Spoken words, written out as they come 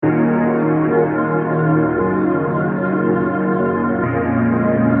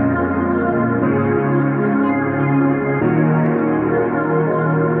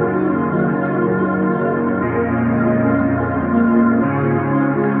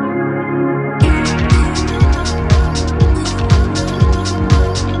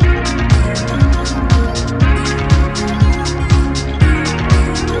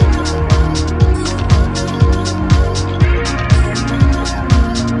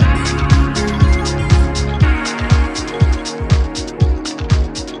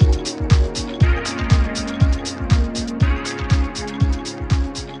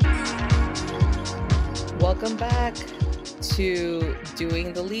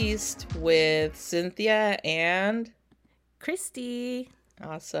Feast with Cynthia and Christy.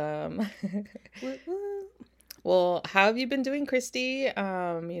 awesome. Woo woo. Well, how have you been doing, Christy? It's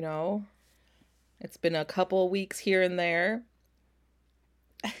been a couple weeks here and there.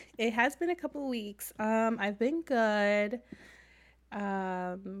 It has been a couple weeks. I've been good.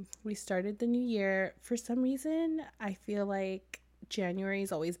 We started the new year. For some reason, I feel like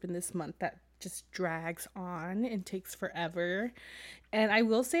January's always been this month that just drags on and takes forever. And I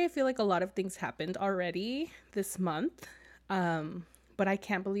will say I feel like a lot of things happened already this month. But I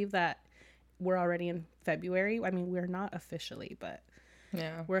can't believe that we're already in February. I mean, we're not officially, but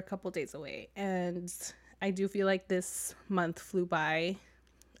Yeah. we're a couple days away. And I do feel like this month flew by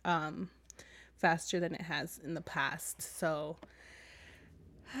faster than it has in the past. So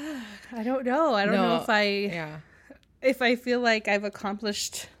I don't know. I don't know if I feel like I've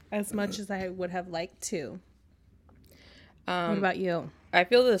accomplished as much as I would have liked to. What about you? I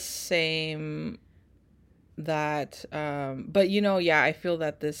feel the same that but I feel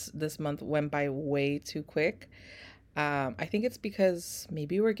that this month went by way too quick. I think it's because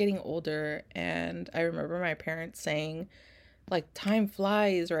maybe we're getting older, and I remember my parents saying like time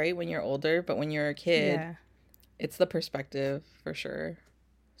flies, right, when you're older, but when you're a kid, Yeah. it's the perspective for sure.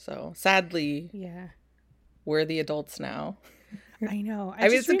 So sadly, Yeah. we're the adults now. I know. I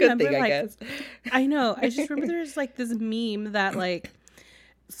mean, it's a good thing, I guess. I know. I just remember there's like this meme that like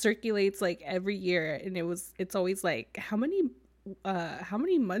circulates like every year, and it's always like how many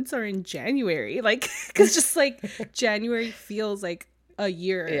months are in January? Like, because just like January feels like a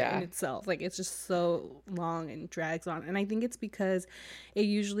year in itself. Like, it's just so long and drags on. And I think it's because it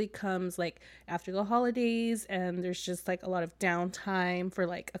usually comes like after the holidays, and there's just like a lot of downtime for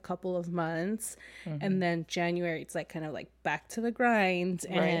like a couple of months. And then January, it's like kind of like back to the grind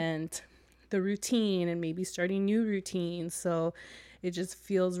and the routine, and maybe starting new routines. So it just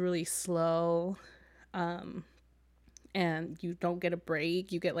feels really slow. And you don't get a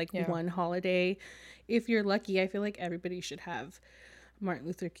break. You get like one holiday. If you're lucky, I feel like everybody should have Martin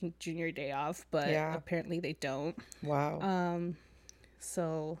Luther King Jr. Day off, but apparently they don't. Wow.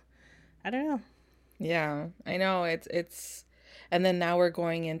 So I don't know. Yeah, I know it's and then now we're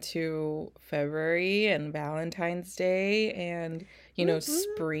going into February and Valentine's Day, and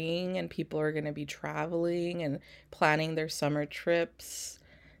spring, and people are going to be traveling and planning their summer trips.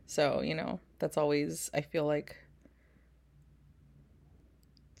 So, that's always, I feel like,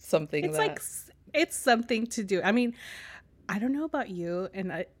 something it's something to do. I mean, I don't know about you,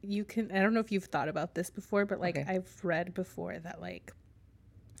 and I don't know if you've thought about this before, but like I've read before that like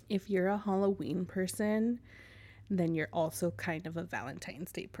if you're a Halloween person, then you're also kind of a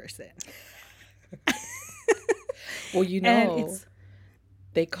Valentine's Day person. Well, and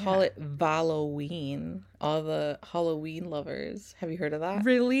they call it Halloween. All the Halloween lovers. Have you heard of that?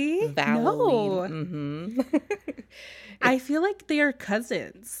 Really? Halloween. No. I feel like they are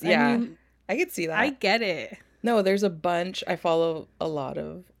cousins. Yeah, I mean, I could see that. I get it. No, there's a bunch. I follow a lot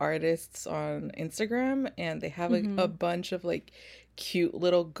of artists on Instagram, and they have a bunch of like cute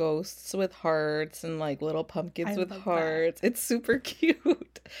little ghosts with hearts and like little pumpkins with hearts. It's super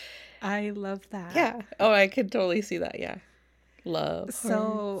cute. I love that. Yeah. Oh, I could totally see that. Yeah. Love.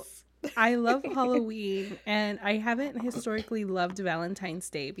 So I love Halloween, and I haven't historically loved Valentine's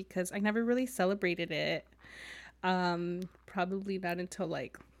Day because I never really celebrated it. Probably not until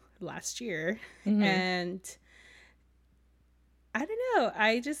like last year. And I don't know.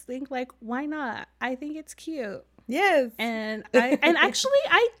 I just think like, why not? I think it's cute. Yes. And actually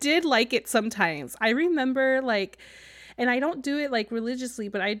I did like it sometimes. I remember like, and I don't do it like religiously,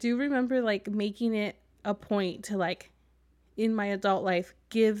 but I do remember like making it a point to like in my adult life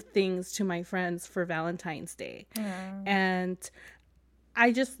give things to my friends for Valentine's Day. And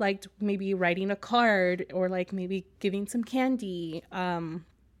I just liked maybe writing a card or like maybe giving some candy.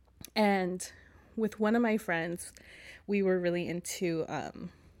 And with one of my friends, we were really into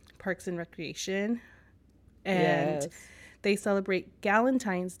Parks and Recreation. And they celebrate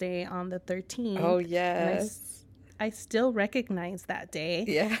Galentine's Day on the 13th. Oh, yes. And I still recognize that day.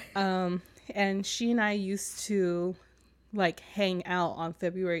 Yeah. And she and I used to like hang out on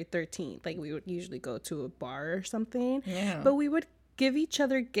February 13th. Like we would usually go to a bar or something. Yeah. But we would give each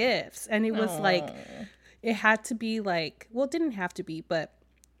other gifts. And it was like, it had to be like, well, it didn't have to be, but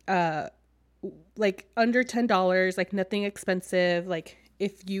like under $10, like nothing expensive. Like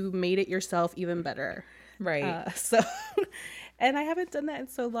if you made it yourself, even better. Right. And I haven't done that in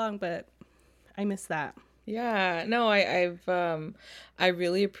so long, but I miss that. Yeah, no, I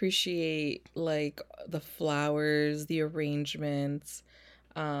really appreciate like the flowers, the arrangements,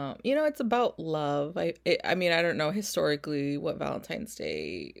 It's about love. I mean, I don't know historically what Valentine's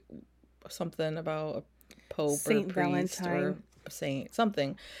Day, something about a pope or Saint priest or Valentine, a saint,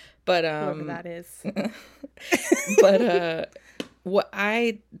 something. But whoever that is. but what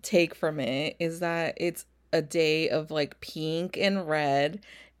I take from it is that it's a day of like pink and red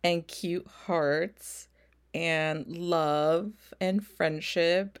and cute hearts and love and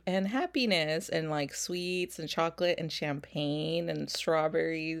friendship and happiness and like sweets and chocolate and champagne and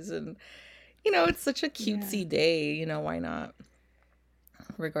strawberries and it's such a Yeah. cutesy day, why not?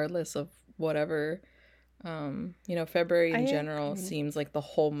 Regardless of whatever. February I in general agree. seems like the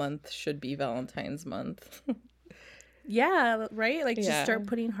whole month should be Valentine's month. Yeah, right? Like just Yeah. start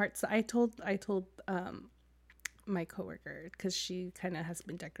putting hearts. I told my coworker cuz she kind of has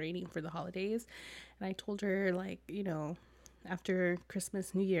been decorating for the holidays, and I told her like, after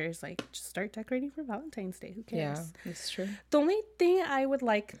Christmas, New Year's, like just start decorating for Valentine's Day. Who Yeah, cares? that's true. The only thing I would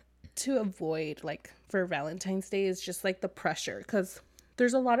like to avoid like for Valentine's Day is just like the pressure, cuz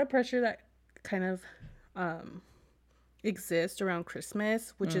there's a lot of pressure that kind of um exist around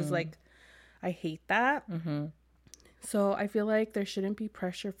Christmas, which is Mm. like I hate that. Mm-hmm. So I feel like there shouldn't be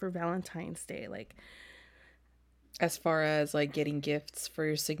pressure for Valentine's Day. Like, As far as like getting gifts for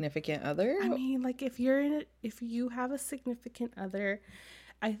your significant I other? mean, like if you have a significant other,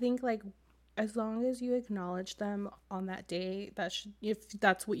 I think like as long as you acknowledge them on that day, that should, if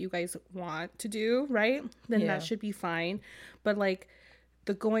that's what you guys want to do, right? Then that Yeah. should be fine. But like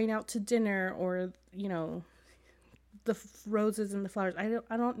the going out to dinner or, the roses and the flowers,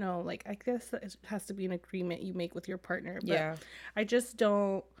 I don't know. Like I guess that it has to be an agreement you make with your partner, but Yeah. I just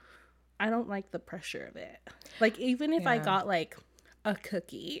don't I don't like the pressure of it. Like even if I Yeah. got like a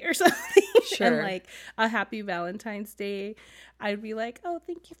cookie or something and Sure. like a happy Valentine's Day, I'd be like, "Oh,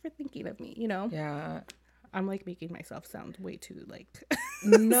 thank you for thinking of me," you know? Yeah. I'm like making myself sound way too like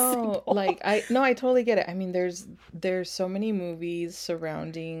No, simple. I totally get it. I mean, there's so many movies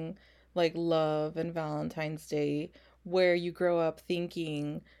surrounding like love and Valentine's Day where you grow up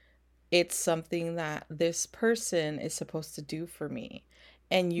thinking it's something that this person is supposed to do for me.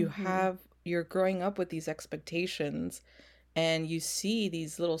 And Mhm. you're growing up with these expectations and you see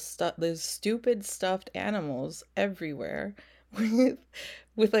these stupid stuffed animals everywhere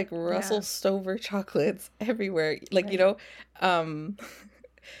with like Russell Yeah, Stover chocolates everywhere. Like, right. um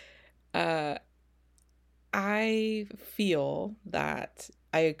uh I feel that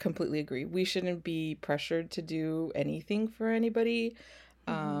I completely agree. We shouldn't be pressured to do anything for anybody.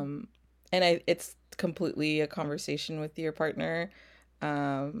 Mhm. Um, and it's completely a conversation with your partner.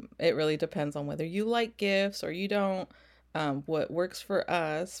 It really depends on whether you like gifts or you don't. What works for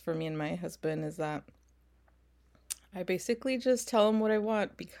us, for me and my husband, is that I basically just tell him what I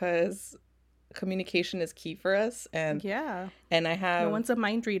want because communication is key for us. Yeah. And I No have one's a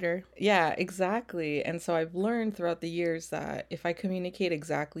mind reader. Yeah, exactly. And so I've learned throughout the years that if I communicate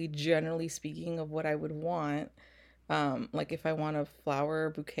exactly, generally speaking, of what I would want, like if I want a flower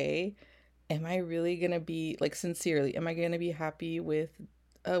bouquet, am I really gonna be like sincerely, am I gonna be happy with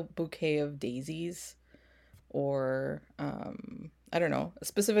a bouquet of daisies or I don't know, a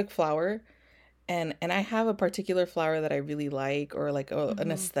specific flower? And I have a particular flower that I really like or like an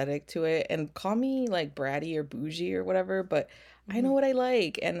Mhm. aesthetic to it and call me like bratty or bougie or whatever, but I know Mhm. what I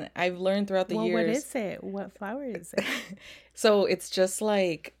like and I've learned throughout the Well, what years. is it? What flower is it? So it's just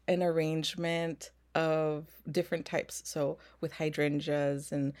like an arrangement of different types. So with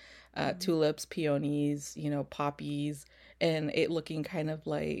hydrangeas and Mhm. tulips, peonies, poppies, and it looking kind of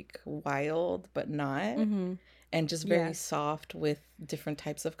like wild, but not, Mhm. and just very Yes. soft with different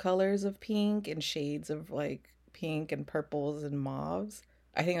types of colors of pink and shades of like pink and purples and mauves.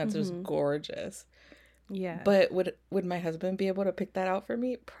 I think that's just Mhm. gorgeous. Yeah. But would my husband be able to pick that out for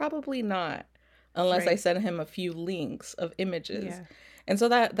me? Probably not, unless I Right. send him a few links of images. Yeah. And so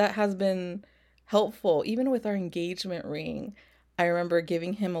that has been helpful. Even with our engagement ring, I remember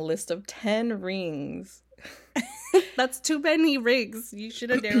giving him a list of 10 rings. That's too many rings. You should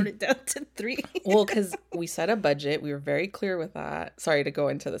have narrowed it down to three. Well, because we set a budget, we were very clear with that. Sorry to go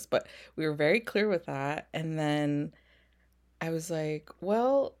into this, but we were very clear with that. And then I was like,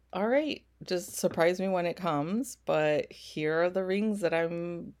 well, all right, just surprise me when it comes. But here are the rings that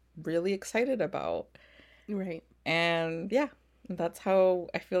I'm really excited about. Right. And yeah, that's how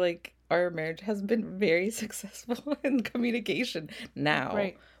I feel like our marriage has been very successful in communication now.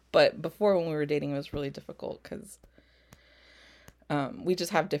 Right. But before, when we were dating, it was really difficult because we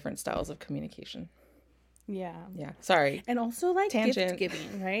just have different styles of communication. Yeah. Yeah, sorry. And also like gift Tangent.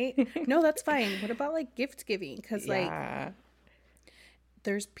 giving, right? No, that's fine. What about like gift giving? Because like Yeah.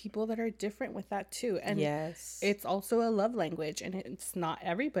 there's people that are different with that too. And Yes. it's also a love language, and it's not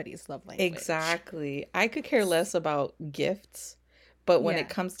everybody's love language. Exactly. I could care less about gifts, but when it Yeah.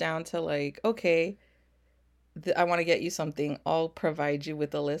 comes down to like, okay, I want to get you something, I'll provide you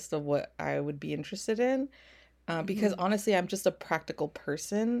with a list of what I would be interested in. Because Hmm. honestly, I'm just a practical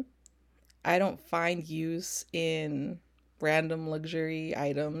person. I don't find use in random luxury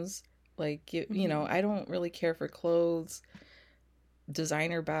items. Like, Hmm. I don't really care for clothes,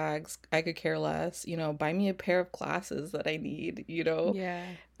 designer bags. I could care less. Buy me a pair of glasses that I need. Yeah.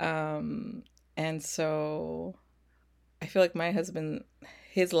 Um, and so I feel like my husband,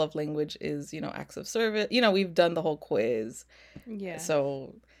 his love language is, acts of service. We've done the whole quiz. Yeah.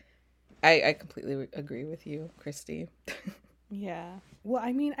 So I completely agree with you, Christy. Yeah. Well,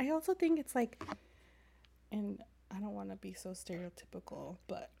 I mean, I also think it's like, and I don't want to be so stereotypical,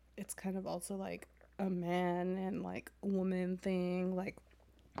 but it's kind of also like a man and like woman thing, like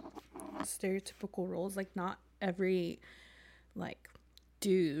stereotypical roles. Like, not every like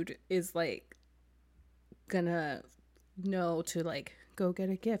dude is like gonna know to like go get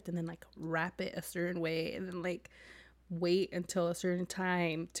a gift and then like wrap it a certain way and then like wait until a certain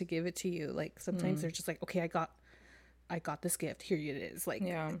time to give it to you. Like sometimes Hmm. they're just like, okay, I got this gift. Here it is. Like,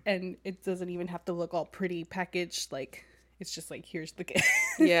 Yeah. and it doesn't even have to look all pretty packaged. Like, it's just like, here's the gift,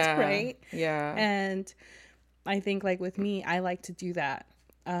 Yeah. right? Yeah. And I think like with me, I like to do that.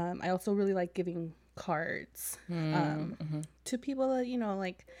 I also really like giving cards Mm-hmm. to people that,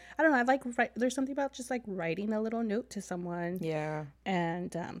 like, I don't know. I like, there's something about just like writing a little note to someone Yeah.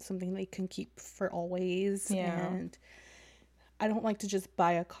 and something they can keep for always. Yeah. And I don't like to just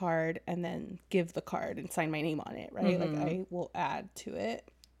buy a card and then give the card and sign my name on it, right? Like Mm-hmm. I will add to it,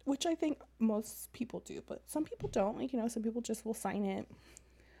 which I think most people do, but some people don't. Like, some people just will sign it.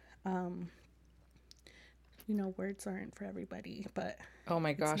 Um, words aren't for everybody, but Oh my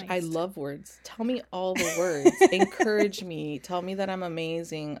it's gosh, I nice to. love words. Tell me all the words. Encourage me. Tell me that I'm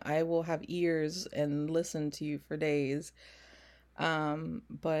amazing. I will have ears and listen to you for days.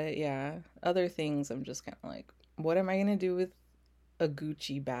 But yeah, other things I'm just kind of like, what am I gonna do with a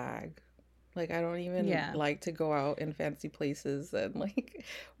Gucci bag? Like, I don't even Yeah. like to go out in fancy places and like,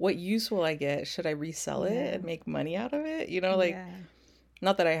 what use will I get? Should I resell it Yeah. and make money out of it? Like, Yeah.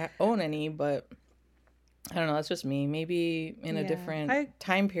 not that I own any, but I don't know. That's just me. Maybe in a Yeah. different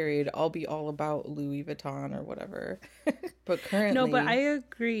time period, I'll be all about Louis Vuitton or whatever. But No, but I currently,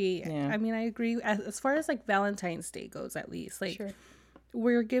 agree. yeah, I mean, I agree as far as like Valentine's Day goes, at least. Like, sure.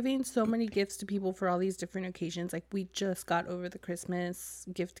 we're giving so many gifts to people for all these different occasions. Like, we just got over the Christmas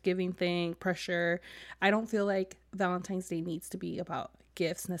gift giving thing, pressure. I don't feel like Valentine's Day needs to be about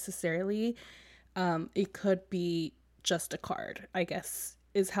gifts necessarily. It could be just a card, I guess,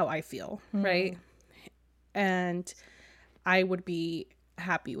 is how I feel, right? Hmm. And I would be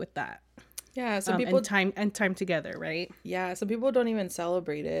happy with that. Yeah, some And people, time together, right? yeah, some people don't even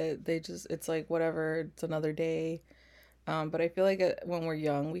celebrate it. It's like whatever, it's another day. But I feel like when we're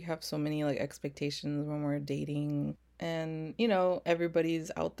young, we have so many like expectations when we're dating, and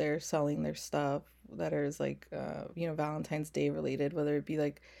everybody's out there selling their stuff that is like Valentine's Day related, whether it be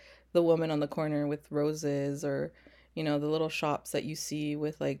like the woman on the corner with roses or the little shops that you see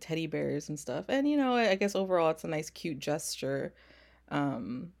with like teddy bears and stuff. And I guess overall it's a nice cute gesture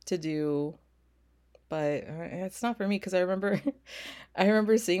to do, but it's not for me because I remember I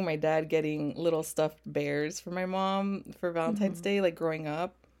remember seeing my dad getting little stuffed bears for my mom for Valentine's Mm-hmm. Day, like growing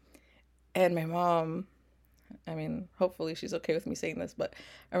up. And my mom, I mean, hopefully she's okay with me saying this, but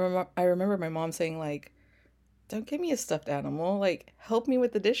I remember my mom saying like, "Don't give me a stuffed animal. Like, help me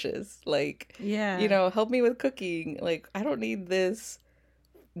with the dishes. Like, Yeah. help me with cooking. Like, I don't need this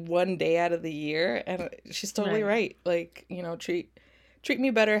one day out of the year." And she's totally Right. right. Like, treat me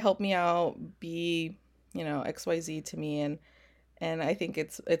better, help me out, be, XYZ to me, and I think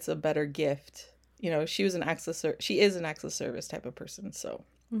it's a better gift. She is an acts of service type of person, so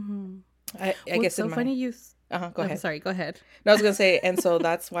Mm-hmm. I Well, it's guess in so my funny you. go I'm ahead. sorry. Go ahead. No, I was gonna say, and so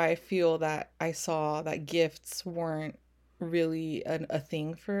that's why I feel that I saw that gifts weren't really a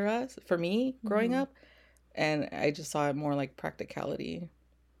thing for me growing Mm-hmm. up, and I just saw it more like practicality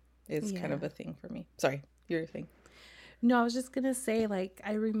is kind of Yeah. a thing for me. Sorry, your thing. No, I was just gonna say, like,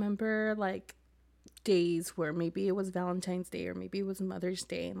 I remember like days where maybe it was Valentine's Day or maybe it was Mother's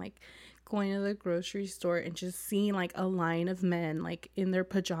Day, and like going to the grocery store and just seeing like a line of men like in their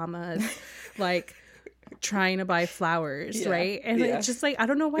pajamas, like trying to buy flowers, Yeah, right? And yeah. it's just like, I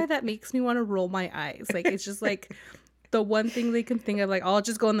don't know why that makes me want to roll my eyes. Like, it's just like, the one thing they can think of, like, oh, I'll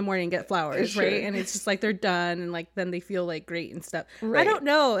just go in the morning and get flowers, Sure. right? And it's just like they're done, and like then they feel like great and stuff. I Right. don't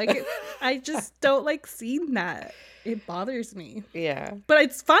know, like I just don't like seeing that. It bothers me, Yeah. but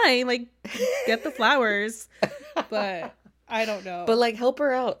it's fine. Like, get the flowers, but I don't But know. like help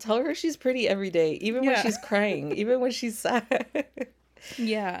her out. Tell her she's pretty every day, even when Yeah, she's crying, even when she's sad.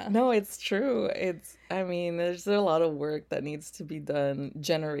 yeah, No, it's true. I mean, there's a lot of work that needs to be done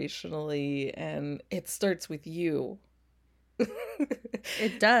generationally, and it starts with you. it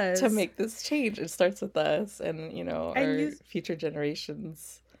To does. make this change. It starts with us and, And our you, future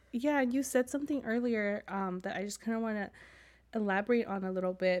generations. yeah, and you said something earlier that I just kind of want to elaborate on a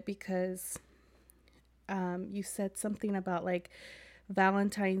little bit because you said something about like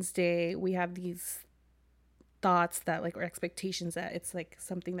Valentine's Day. We have these thoughts that like or expectations that it's like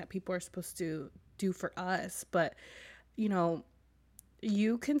something that people are supposed to do for us, but you know,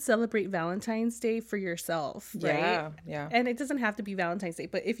 you can celebrate Valentine's Day for yourself, right? Yeah, yeah. And it doesn't have to be Valentine's Day,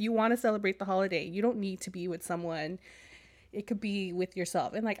 but if you want to celebrate the holiday, you don't need to be with someone. It could be with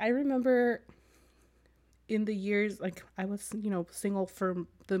yourself. And like I remember in the years like I was, single for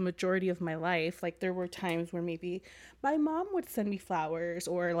the majority of my life, like there were times where maybe my mom would send me flowers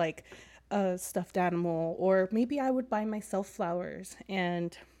or like a stuffed animal, or maybe I would buy myself flowers.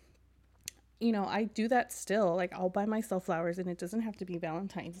 And I do that still. Like I'll buy myself flowers and it doesn't have to be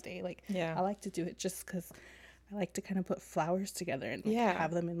Valentine's Day. Like Yeah. I like to do it just cuz I like to kind of put flowers together and like Yeah.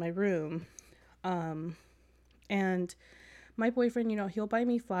 have them in my room. And my boyfriend, he'll buy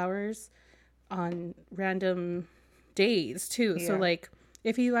me flowers on random days too. So Yeah. like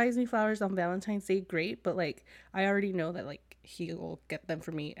if he buys me flowers on Valentine's Day, great, but like I already know that like he will get them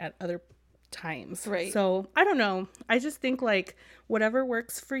for me at other times. Right. So I don't know. I just think like whatever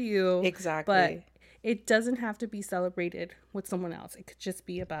works for you, but Exactly. it doesn't have to be celebrated with someone else. It could just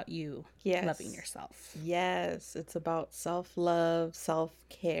be about you loving Yes. yourself. Yes. It's about self-love,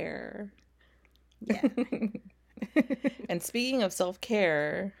 self-care. Yeah. And speaking of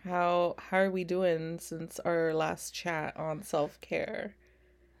self-care, how are we doing since our last chat on self-care?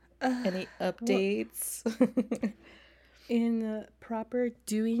 Any Well, updates? in the proper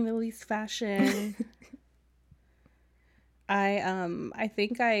doing the least fashion, I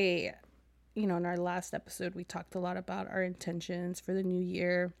think in our last episode we talked a lot about our intentions for the new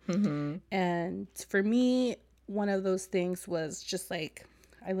year. Mm-hmm. And for me, one of those things was just like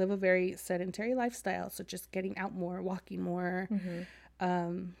I live a very sedentary lifestyle, so just getting out more, walking more.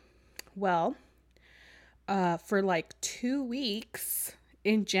 Mm-hmm. Well, for like 2 weeks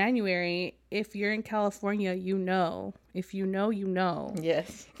in January, if you're in California, if you know, you know.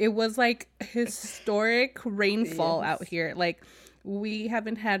 Yes. It was like historic rainfall out Yes. here. Like we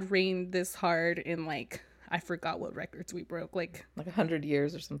haven't had rain this hard in like I forgot what records we broke. Like Like 100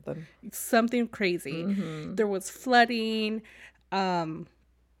 years or something. something crazy. Mm-hmm. There was flooding.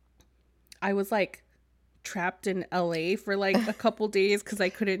 I was like trapped in LA for like a couple days because I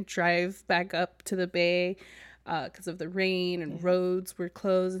couldn't drive back up to the bay because of the rain and roads were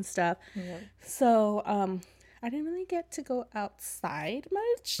closed and stuff. Yeah. So I didn't really get to go outside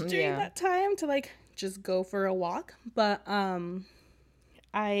much during Yeah. that time to like just go for a walk. But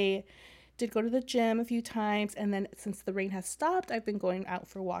I did go to the gym a few times, and then since the rain has stopped, I've been going out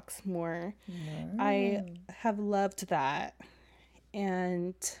for walks more. I have loved that.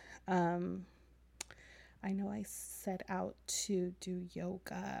 And I know I set out to do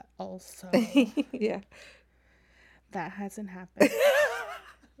yoga also. Yeah. That hasn't happened.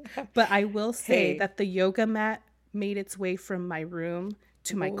 But I will say Hey. that the yoga mat made its way from my room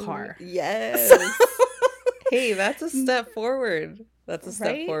to my car. Yes. Hey, that's a step forward. That's a step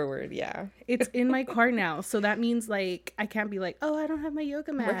Right? forward. Yeah. It's in my car now. So that means like I can't be like, oh, I don't have my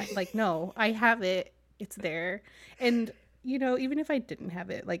yoga mat. Right. Like, no, I have it. It's there. And even if I didn't have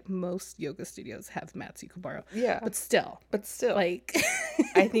it, like most yoga studios have mats you can borrow. Yeah. But still, like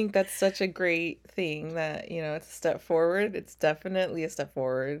I think that's such a great thing that, it's a step forward. It's definitely a step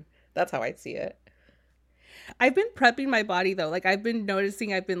forward. That's how I see it. I've been prepping my body though. Like I've been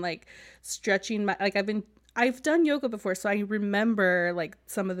noticing I've been like stretching I've done yoga before, so I remember like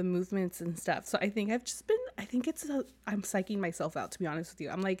some of the movements and stuff. So I think I'm psyching myself out, to be honest with you.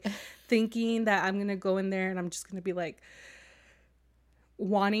 I'm like thinking that I'm going to go in there and I'm just going to be like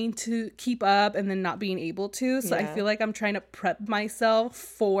wanting to keep up and then not being able to. So I feel like I'm trying to prep myself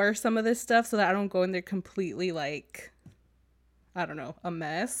for some of this stuff so that I don't go in there completely like, I don't know, a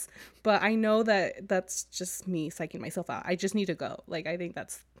mess. But I know that that's just me psyching myself out. I just need to go. Like I think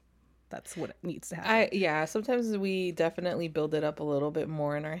that's what needs to happen. Sometimes we definitely build it up a little bit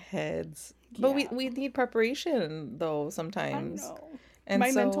more in our heads. But Yeah. we need preparation though I sometimes. know. And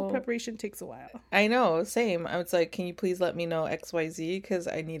My mental so preparation takes a while. I know, same. I was like, can you please let me know XYZ? Because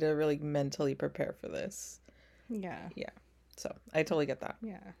I need to really mentally prepare for this. Yeah. Yeah. So I totally get that.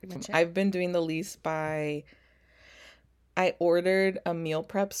 Yeah. Pretty much it. I've been doing the least by, I ordered a meal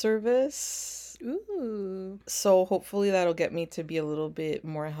prep service. Ooh. So hopefully that'll get me to be a little bit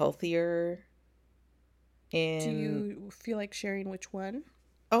more healthier Do in, you feel like sharing which one?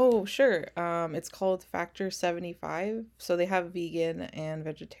 oh, sure. It's called Factor 75. So they have vegan and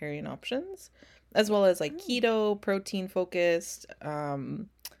vegetarian options, as well as like Oh. keto, protein focused,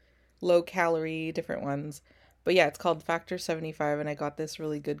 low calorie, different ones. But yeah, it's called Factor 75, and I got this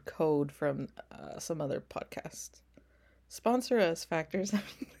really good code from some other podcast. Sponsor us, Factor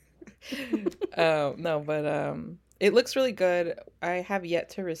 75. No, but it looks really good. I have yet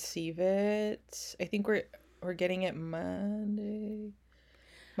to receive it. I think we're getting it Monday,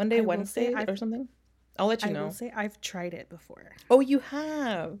 I will say Wednesday, or something. I'll let you I will know. say I've tried it before. Oh, you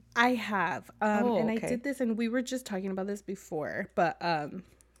have. I have. Oh, And I okay. did this, and we were just talking about this before, but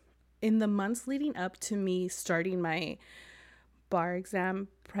in the months leading up to me starting my bar exam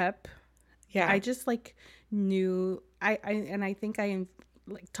prep, I Yeah. just like knew I think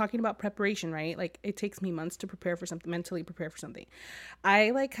like talking about preparation, right? Like it takes me months to prepare for something, mentally prepare for something.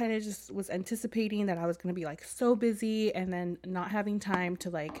 I like kind of just was anticipating that I was going to be like so busy and then not having time to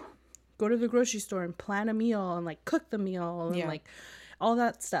like go to the grocery store and plan a meal and like cook the meal and Yeah. like all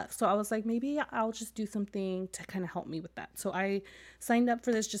that stuff. So I was like, maybe I'll just do something to kind of help me with that. So I signed up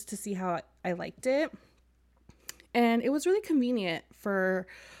for this just to see how I liked it. And it was really convenient for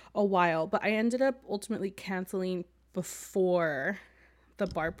a while, but I ended up ultimately canceling before the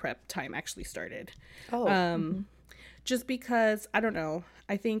bar prep time actually started. Oh. Hmm. Just because, I don't know,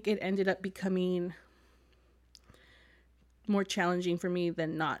 I think it ended up becoming more challenging for me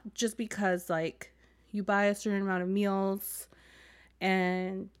than not. Just because, like, you buy a certain amount of meals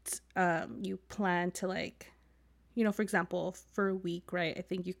and you plan to, like, for example, for a week, right? I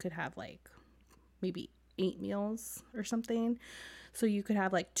think you could have, like, maybe 8 meals or something. So you could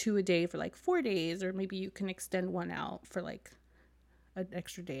have like 2 a day for like 4 days, or maybe you can extend one out for like an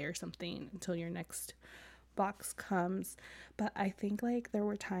extra day or something until your next box comes. But I think like there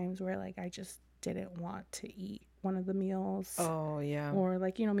were times where like I just didn't want to eat one of the meals, Oh, yeah. or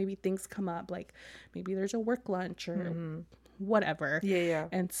like, maybe things come up, like maybe there's a work lunch or Hmm. whatever. Yeah, yeah.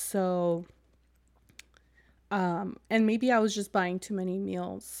 And so and maybe I was just buying too many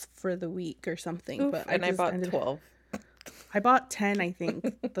meals for the week or something, Oof. but I And I just bought ended 12. I bought 10, I think.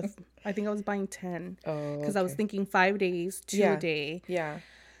 I think I was buying 10 Oh, because I was okay. thinking 5 days, 2 a Yeah. day. Yeah.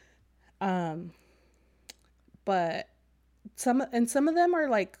 Um, but some of them are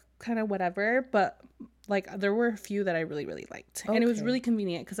like kind of whatever, but like there were a few that I really really liked. And it was Okay. really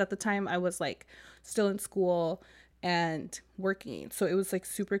convenient because at the time I was like still in school and working. So it was like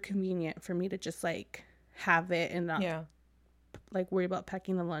super convenient for me to just like have it and not Yeah. like worry about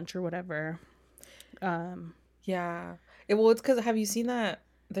packing the lunch or whatever. Um, Yeah. Well, it's because have you seen that?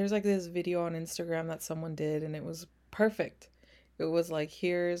 There's like this video on Instagram that someone did, and it was perfect. It was like,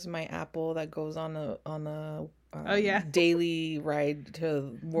 here's my apple that goes on a oh yeah. daily ride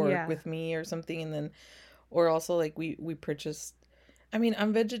to work Yeah. with me or something, and then or also like we purchased. I mean,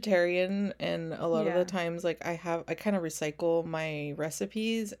 I'm vegetarian, and a lot of the Yeah. times like I kind of recycle my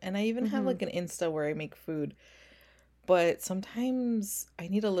recipes, and I even have Mhm. like an Insta where I make food, but sometimes I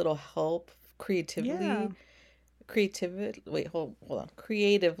need a little help Yeah. creativity wait hold on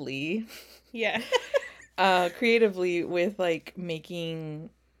creatively Yeah. creatively with like making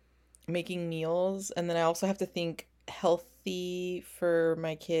meals, and then I also have to think healthy for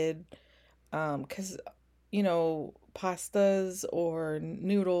my kid, because pastas or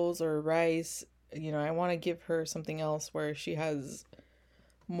noodles or rice, I want to give her something else where she has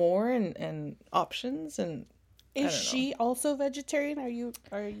more and options, and I Is don't know. she also vegetarian? Are you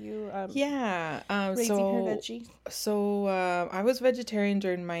Yeah. raising her veggie? I was vegetarian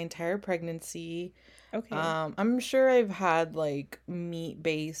during my entire pregnancy. Okay. I'm sure I've had like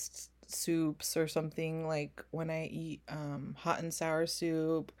meat-based soups or something, like when I eat hot and sour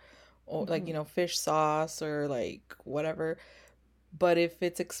soup, or like, Hmm. fish sauce or like whatever. But if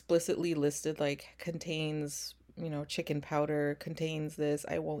it's explicitly listed like contains, chicken powder, contains this,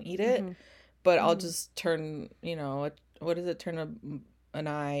 I won't eat it. Hmm. But I'll Hmm. just turn, what is it? Turn an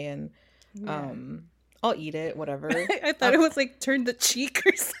eye, and Yeah. um I'll eat it, whatever. I thought it was like turn the cheek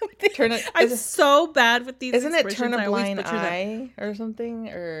or something. Turn it I'm so bad with these isn't it turn expressions. a I always blind butcher them. eye or something,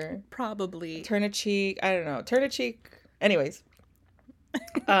 or Probably. turn a cheek? I don't know. Turn a cheek. Anyways,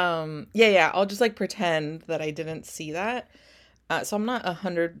 yeah, yeah. I'll just like pretend that I didn't see that. So I'm not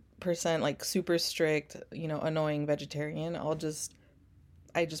 100% like super strict, annoying vegetarian. I'll just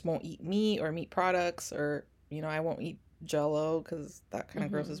I just won't eat meat or meat products, or I won't eat Jello because that kind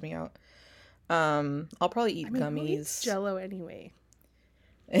of grosses Mm-hmm. me out. I'll probably I eat mean, who eats gummies. Jello anyway?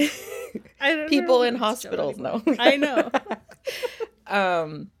 I don't know People who in eats Jello hospitals anymore. know. I know.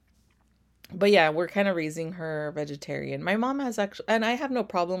 um, but yeah, we're kind of raising her vegetarian. My mom has actually, and I have no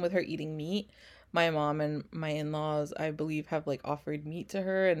problem with her eating meat. My mom and my in-laws, I believe, have like offered meat to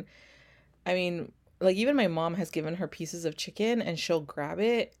her, and I mean, like even my mom has given her pieces of chicken and she'll grab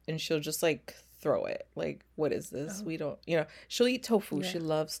it and she'll just like throw it. Like, what is this? Oh, We don't, she'll eat tofu. yeah. She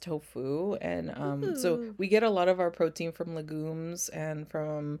loves tofu. And so Ooh. we get a lot of our protein from legumes and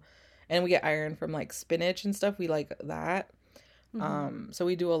we get iron from like spinach and stuff. We like that. Mm-hmm. So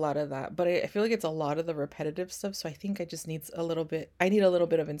we do a lot of that. But I feel like it's a lot of the repetitive stuff. So I think I just needs a little bit, I need a little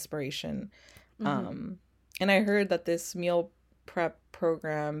bit of inspiration. Mm-hmm. um, and I heard that this meal prep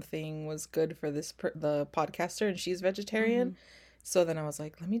program thing was good for the podcaster, and she's Mm-hmm. vegetarian. So then I was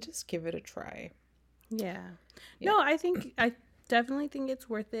like, let me just give it a try. Yeah. Yeah. No, I definitely think it's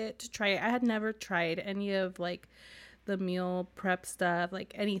worth it to try it. I had never tried any of like the meal prep stuff,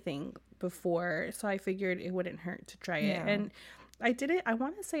 like anything before, so I figured it wouldn't hurt to try it. Yeah. And I did it. I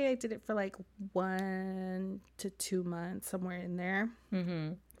want to say I did it for like 1 to 2 months, somewhere in there.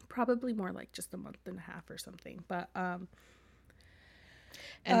 Mm-hmm. Probably more like just a month and a half or something. But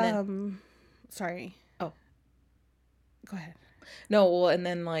And then, um, sorry. oh, Go ahead. no, well, and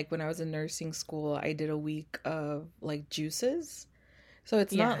then like when I was in nursing school, I did a week of like juices. So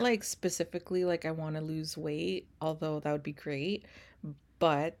it's not Yeah, like specifically like I want to lose weight, although that would be great.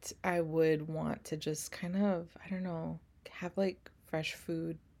 But I would want to just kind of, I don't know, have like fresh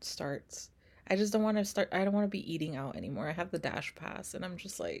food starts. I just don't want to start, I don't want to be eating out anymore. I have the Dash Pass and I'm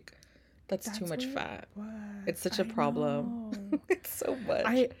just like, that's too that's much what it fat. was. It's such a I problem. know. It's so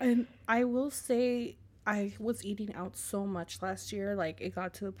much. I will say I was eating out so much last year. Like it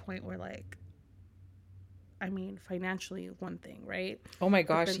got to the point where like I mean financially one thing, right? Oh my But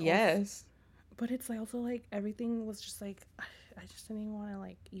gosh, then also yes. but it's like also like everything was just like I just didn't even want to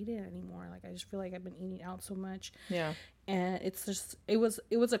like eat it anymore. Like I just feel like I've been eating out so much Yeah. and it's just it was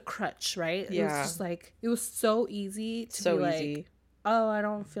a crutch, right? It was Yeah. just like it was so easy to be So like, easy. "Oh, I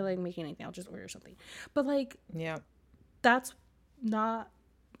don't feel like making anything. I'll just order something." But like Yeah. that's not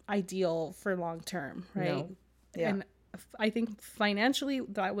ideal for long term, right? No. Yeah. And I think financially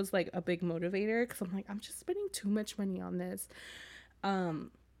that was like a big motivator because I'm like I'm just spending too much money on this.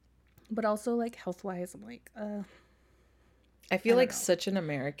 Um, but also like health wise, I'm like I I feel don't like know. such an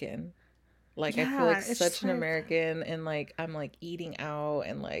American. Like I feel like Yeah, it's such just an like American, and like I'm like eating out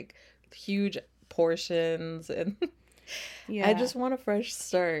and like huge portions, and I yeah, just want a fresh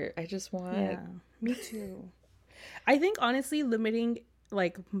start. I just want. yeah, me too. I think honestly limiting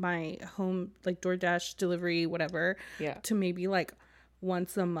like my home like DoorDash delivery whatever Yeah. to maybe like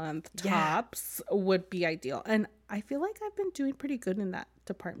once a month Yeah. tops would be ideal. And I feel like I've been doing pretty good in that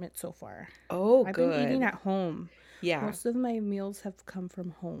department so far. Oh, I've been eating good. at home. Yeah. Most of my meals have come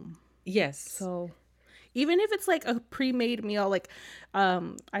from home. Yes. So even if it's like a pre-made meal, like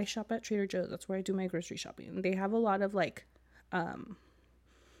I shop at Trader Joe's. That's where I do my grocery shopping. They have a lot of like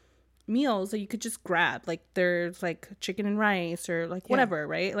meals that you could just grab. Like there's like chicken and rice or like Yeah. whatever,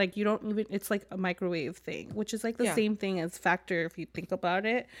 right? Like you don't even it's like a microwave thing, which is like the Yeah. same thing as Factor if you think about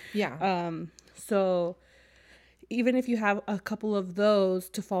it. Yeah. So even if you have a couple of those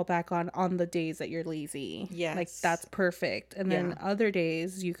to fall back on the days that you're lazy, like Yes. that's perfect. And then Yeah. other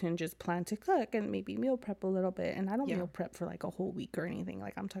days you can just plan to cook and maybe meal prep a little bit. And I don't Yeah. meal prep for like a whole week or anything.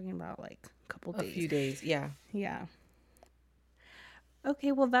 Like I'm talking about like a couple A days. few days. Yeah. Yeah.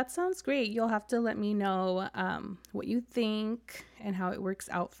 Okay, well, that sounds great. You'll have to let me know what you think and how it works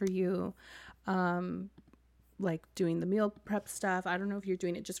out for you. Um, like doing the meal prep stuff. I don't know if you're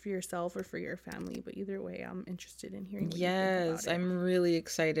doing it just for yourself or for your family, but either way, I'm interested in hearing what you think about Yes. it. I'm really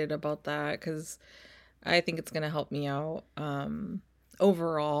excited about that because I think it's gonna help me out.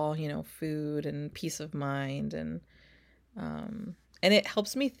 Overall, food and peace of mind, and it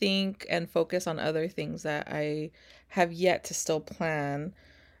helps me think and focus on other things that I have yet to still plan.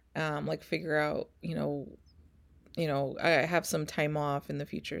 Like figure out, I have some time off in the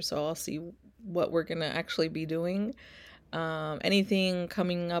future, so I'll see what we're gonna actually be doing. Anything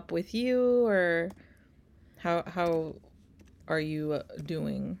coming up with you, or how are you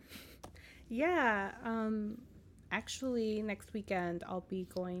doing? Yeah, actually, next weekend I'll be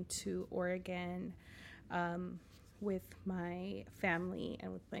going to Oregon um, with my family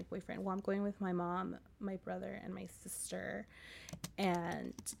and with my boyfriend. Well, I'm going with my mom, my brother, and my sister,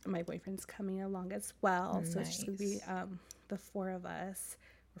 and my boyfriend's coming along as well. So it's just gonna be Nice. the four of us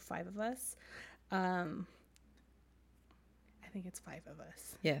or five of us. Um, think it's 5 of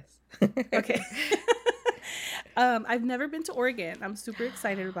us. Yes. Okay. I've never been to Oregon. I'm super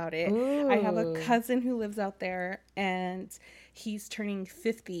excited about it. I have a Ooh. cousin who lives out there, and he's turning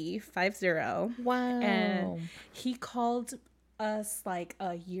 50, 50, and Wow. he called us like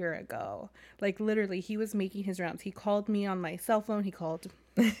a year ago. Like literally, he was making his rounds. He called me on my cell phone. He called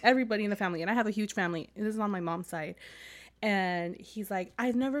everybody in the family, and I have a huge family. This is on my mom's side. And he's like,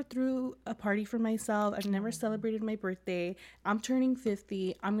 I've never threw a party for myself. I've never celebrated my birthday. I'm turning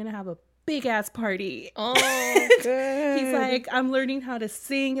 50. I'm going to have a big ass party. Oh, He's good. like, I'm learning how to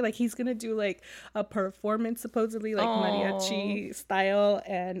sing. Like, he's going to do like a performance, supposedly, like Oh, mariachi style.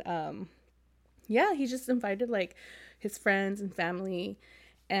 And yeah, he just invited like his friends and family.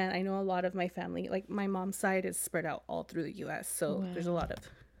 And I know a lot of my family, like my mom's side is spread out all through the US. So there's a wow. lot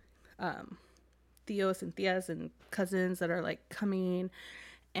of tios and tias and cousins that are like coming,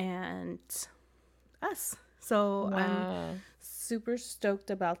 and us. So I'm Wow. super stoked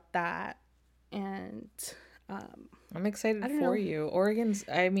about that. And I'm excited I don't for know. you. Oregon's,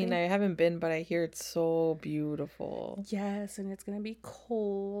 I mean, Thank I haven't been, but I hear it's so beautiful. Yes, and it's gonna be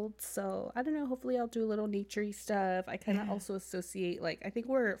cold. So I don't know. Hopefully, I'll do a little naturey stuff. I kind of Yeah. also associate like I think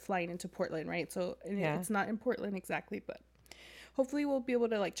we're flying into Portland, right? So and Yeah. it's not in Portland exactly, but hopefully we'll be able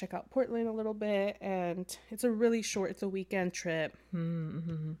to like check out Portland a little bit. And it's a really short. It's a weekend trip,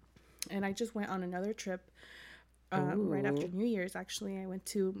 Mm-hmm. and I just went on another trip right after Ooh. New Year's. Actually, I went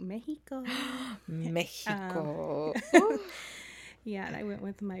to Mexico. Um, Mexico. Ooh. yeah, and I went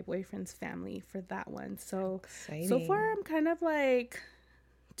with my boyfriend's family for that one. So, so far Exciting. I'm kind of like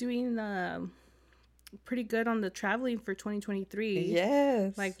doing pretty good on the traveling for 2023.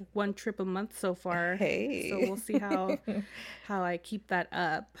 Like Yes. one trip a month so far. So Hey. we'll see how I keep that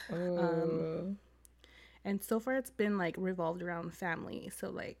up. Um, Ooh. and so far it's been like revolved around family. So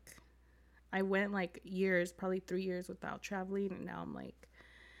like I went like years, probably 3 years without traveling, and now I'm like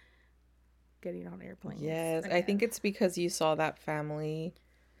getting on airplanes Yes. I think again. it's because you saw that family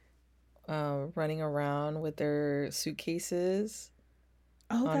running around with their suitcases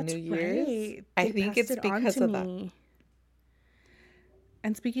Oh, on New that's Year's. right. I They think passed it's it on because to of that. me.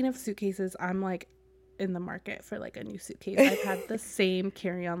 And speaking of suitcases, I'm like in the market for like a new suitcase. I've had the same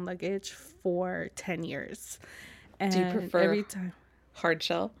carry-on luggage for 10 years. Do you And prefer every time hard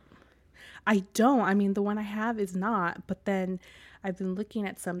shell? I don't. I mean, the one I have is not, but then I've been looking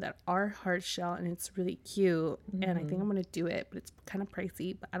at some that are hard shell and it's really cute. And I think Hmm. I'm going to do it, but it's kind of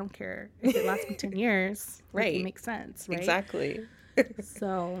pricey, but I don't care. If it lasts me 10 years, like it Right. makes sense, right? Exactly.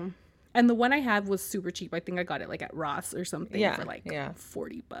 So, and the one I have was super cheap. I think I got it like at Ross or something for Yeah. like Yeah.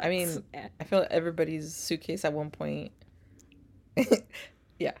 40 I bucks. mean, I feel like everybody's suitcase at one point,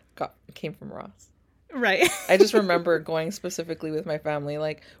 yeah, came from Ross. Right. I just remember going specifically with my family,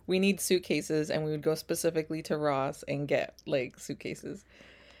 like we need suitcases, and we would go specifically to Ross and get like suitcases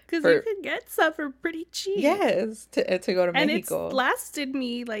Because you for can get stuff for pretty cheap. yes to go to And it's Mexico. lasted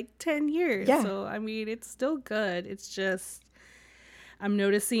me like 10 years. Yeah, So, I mean, it's still good. It's just, I'm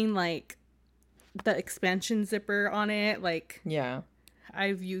noticing like the expansion zipper on it. Like, yeah,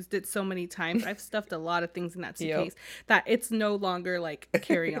 I've used it so many times. I've stuffed a lot of things in that yep. suitcase that it's no longer like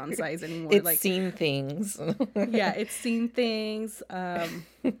carry on size anymore. It's Like, seen things. yeah, it's seen things.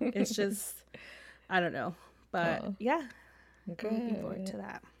 It's just, I don't know. But Oh, yeah, I'm looking forward good. to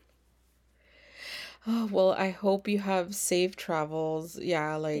that. Oh, well, I hope you have safe travels.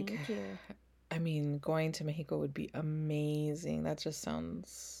 Yeah, like, Thank you. I mean, going to Mexico would be amazing. That just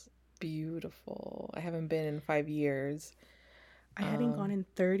sounds beautiful. I haven't been in 5 years. I hadn't gone Um, in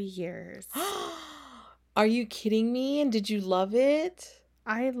 30 years. are you kidding me? And did you love it?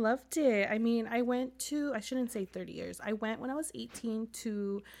 I loved it. I mean, I shouldn't say 30 years. I went when I was 18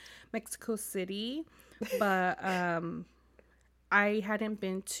 to Mexico City, but I hadn't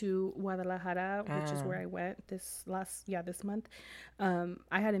been to Guadalajara, which is Ah, where I went this month.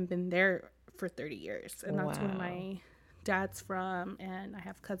 I hadn't been there for 30 years, and that's where wow. my dad's from, and I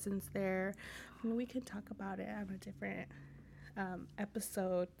have cousins there. And we can talk about it on a different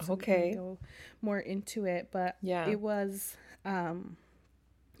episode, so we can Okay. go more into it. But Yeah. it was um,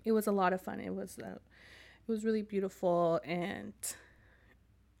 it was a lot of fun. It was really beautiful, and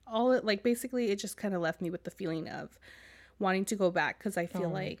all it like basically it just kind of left me with the feeling of wanting to go back because I feel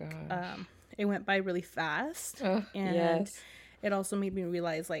Oh my like gosh. it went by really fast, Oh, and yes. it also made me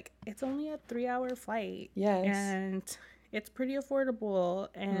realize like it's only a 3 hour flight Yes. and it's pretty affordable,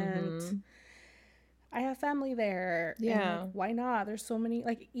 and Mm-hmm. I have family there, and like Yeah. why not? There's so many,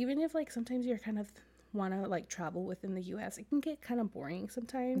 like even if like sometimes you're kind of want to like travel within the US, it can get kind of boring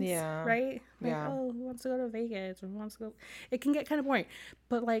sometimes, Yeah. right? Like, Yeah. oh, who wants to go to Vegas or who wants to go, it can get kind of boring.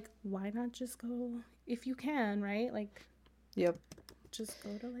 But like why not just go if you can, right? Like Yep. Just go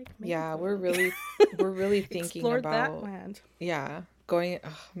to like Yeah, Mexico. we're really thinking Explore that about, land. yeah, going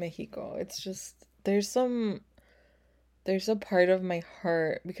Mexico. It's just there's a part of my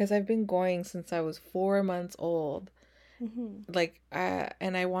heart because I've been going since I was 4 months old. Hmm. Like,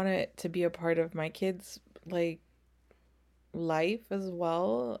 and I want it to be a part of my kids' like life as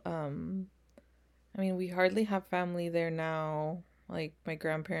well. I mean, we hardly have family there now. Like, my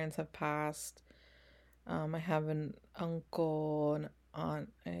grandparents have passed. I have an uncle and aunt,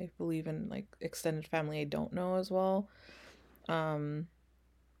 I believe, in like extended family I don't know as well. Um,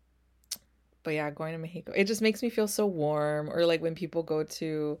 but yeah, going to Mexico, it just makes me feel so warm. Or like when people go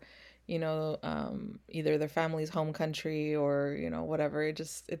to, either their family's home country or, whatever.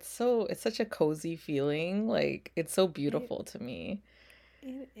 It's such a cozy feeling. Like, it's so It beautiful to me.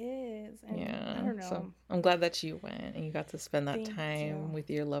 it is, and I Yeah. don't So know. I'm glad that you went and you got to spend that Thank time you. with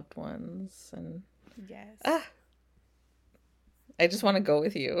your loved ones. And Yes. ah, I just want to go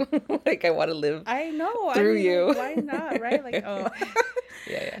with you. Like, I want to live I know. I through mean, like, you. why not, right? Like, oh,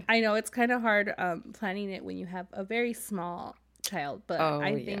 Yeah, yeah. I know it's kind of hard planning it when you have a very small child, but Oh,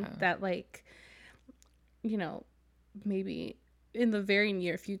 I think yeah. that, like, you know, maybe in the very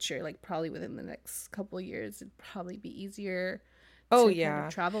near future, like probably within the next couple of years, it'd probably be easier Oh, to kind of yeah.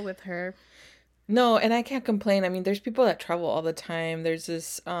 travel with her. No, and I can't complain. I mean, there's people that travel all the time. There's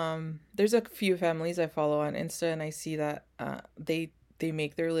a few families I follow on Insta and I see that they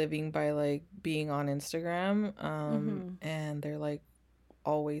make their living by like being on Instagram. Mm-hmm. And they're like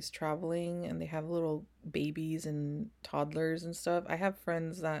always traveling and they have little babies and toddlers and stuff. I have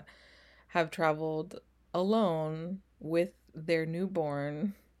friends that have traveled alone with their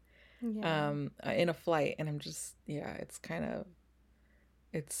newborn Yeah. in a flight, and I'm just, yeah, it's kind of,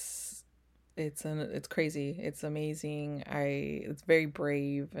 it's it's crazy. It's amazing. It's very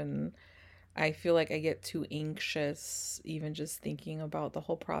brave, and I feel like I get too anxious even just thinking about the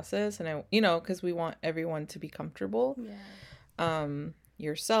whole process. And because we want everyone to be comfortable, Yeah.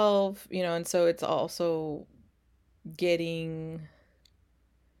 yourself, and so it's also getting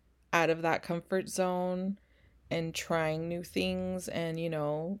out of that comfort zone and trying new things and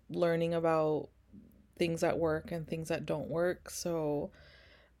learning about things that work and things that don't work. So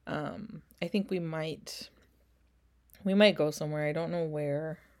I think we might go somewhere. I don't know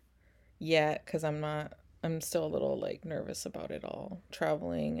where yet because I'm still a little like nervous about it all,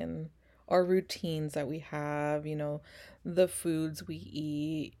 traveling and our routines that we have, the foods we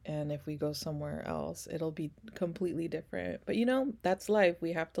eat, and if we go somewhere else it'll be completely different. But that's life.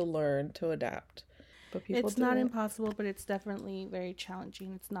 We have to learn to adapt, but people It's do not it. impossible, but it's definitely very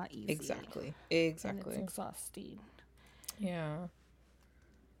challenging. It's not easy Exactly, and it's exactly. exhausting. Yeah.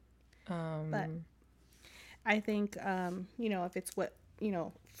 But um I think, if it's what,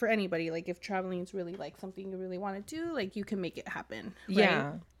 for anybody, like if traveling is really like something you really want to do, like you can make it happen, right?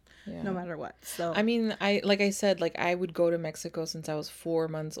 yeah, No yeah. matter what. So, I mean, like I said, like I would go to Mexico since I was 4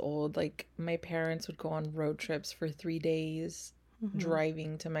 months old. Like my parents would go on road trips for 3 days hmm,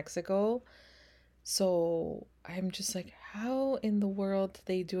 driving to Mexico. So I'm just like, how in the world did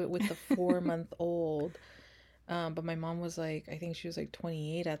they do it with the 4 month old? But my mom was like, I think she was like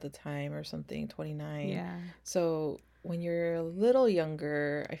 28 at the time or something, 29. yeah, So when you're a little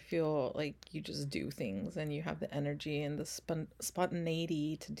younger, I feel like you just do things and you have the energy and the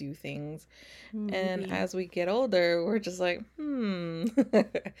spontaneity to do things. And maybe. as we get older, we're just like, hmm.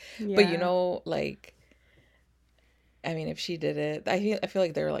 But Yeah. like, I mean, if she did it, I feel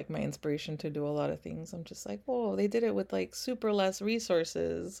like they're like my inspiration to do a lot of things. I'm just like, whoa, they did it with like super less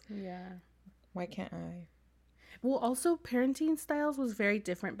resources. Yeah. Why can't I? Well, also, parenting styles was very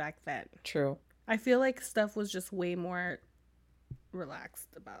different back then. True. I feel like stuff was just way more relaxed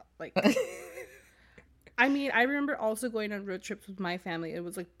about, like, I mean, I remember also going on road trips with my family. It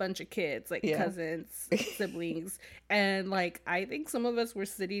was like a bunch of kids, like Yeah. cousins, siblings, and like I think some of us were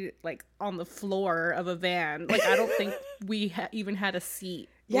sitting like on the floor of a van. Like I don't think we even had a seat,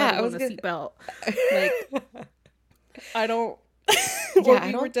 let Yeah, I alone was a gonna. seatbelt. Like I don't, or Yeah, I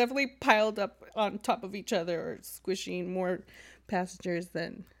we were don't. definitely piled up on top of each other or squishing more passengers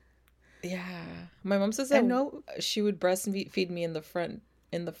than. Yeah, my mom says that And no, she would breastfeed me in the front.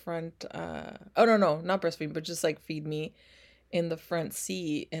 Oh, no, no, not breastfeed, but just like feed me in the front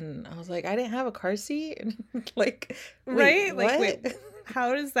seat. And I was like, I didn't have a car seat. And like, wait, right? Like, wait, what?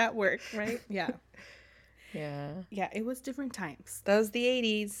 how does that work? Right? Yeah, Yeah, yeah. It was different times. that was the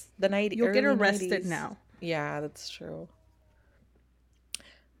 80s, the You'll get early arrested 90s. now. Yeah, that's true.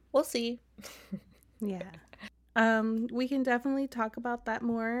 We'll see. Yeah. We can definitely talk about that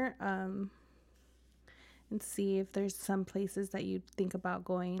more, and see if there's some places that you think about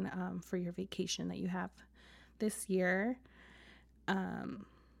going, for your vacation that you have this year.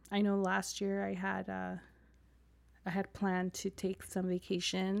 I know last year I had planned to take some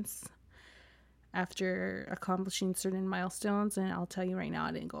vacations after accomplishing certain milestones, and I'll tell you right now,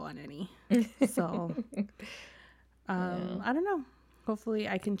 I didn't go on any. So, Yeah. I don't know. Hopefully,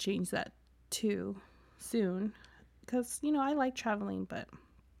 I can change that too soon, because I like traveling, but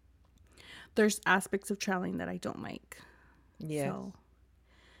there's aspects of traveling that I don't like. Yes. So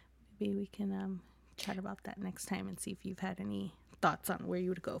maybe we can chat about that next time and see if you've had any thoughts on where you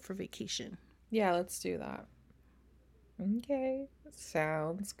would go for vacation. Yeah, let's do that. Okay.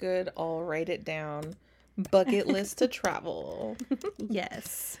 Sounds good. I'll write it down. Bucket list to travel.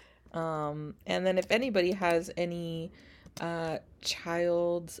 Yes. And then if anybody has any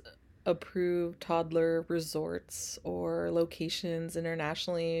child approved toddler resorts or locations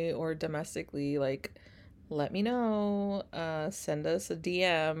internationally or domestically, like, let me know. Send us a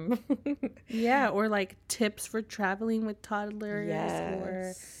DM. Yeah, or like tips for traveling with toddlers, or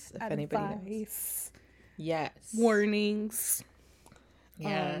Yes, if anybody knows. advice, Yes. warnings.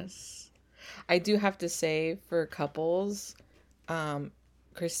 Yes. I do have to say, for couples,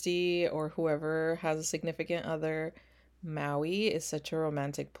 Christy or whoever has a significant other, Maui is such a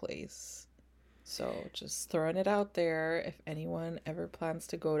romantic place. So just throwing it out there. If anyone ever plans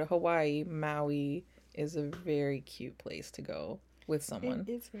to go to Hawaii, Maui is a very cute place to go with someone.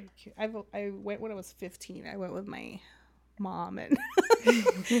 It is very cute. I went when I was 15. I went with my mom and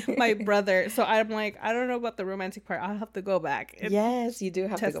my brother. So I'm like, I don't know about the romantic part. I'll have to go back. Yes, you do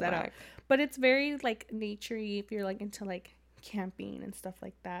have to go back. Out. But it's very like naturey if you're like into like camping and stuff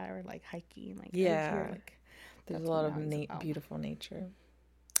like that, or like hiking. Like yeah, like, there's a lot of beautiful nature.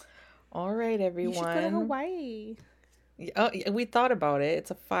 All right, everyone. You should go to Hawaii. Oh, we thought about it.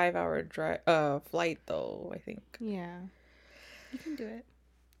 It's a 5-hour flight, though, I think. Yeah, you can do it.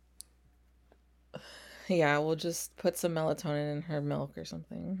 Yeah, we'll just put some melatonin in her milk or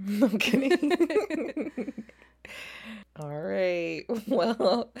something. I'm kidding. All right.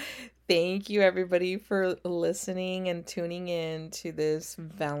 Well, thank you everybody for listening and tuning in to this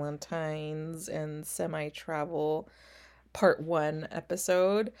Valentine's and semi-travel part 1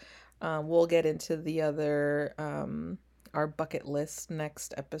 episode. We'll get into the other, our bucket list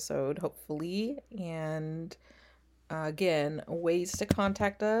next episode, hopefully. And again, ways to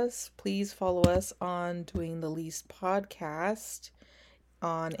contact us. Please follow us on Doing the Least Podcast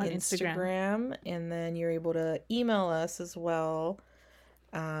on Instagram. And then you're able to email us as well.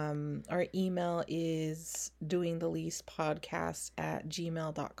 Our email is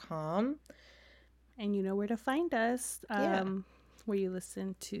doingtheleastpodcast@gmail.com. And you know where to find us. Where you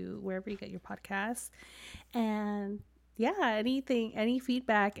listen to wherever you get your podcasts. And yeah, anything, any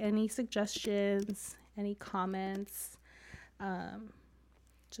feedback, any suggestions, any comments,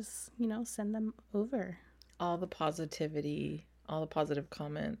 just send them over. All the positivity, all the positive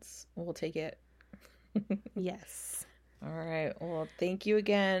comments, we'll take it. Yes. All right, well, thank you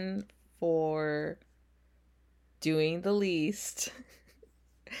again for doing the least.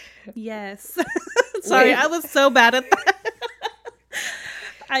 Yes. Sorry, I was so bad at that.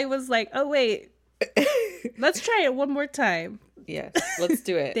 I was like, oh wait, let's try it one more time. Yes, let's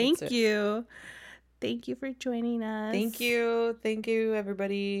do it. Thank you for joining us. Thank you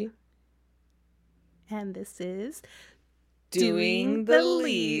everybody. And this is Doing the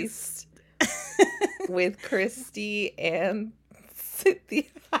Least with Christy and Cynthia.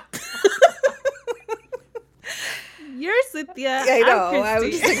 You're Cynthia. I know. I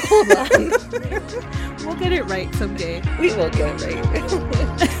was just like, hold on. We'll get it right someday. We will get it right.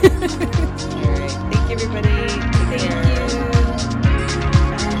 All right. Thank you, everybody.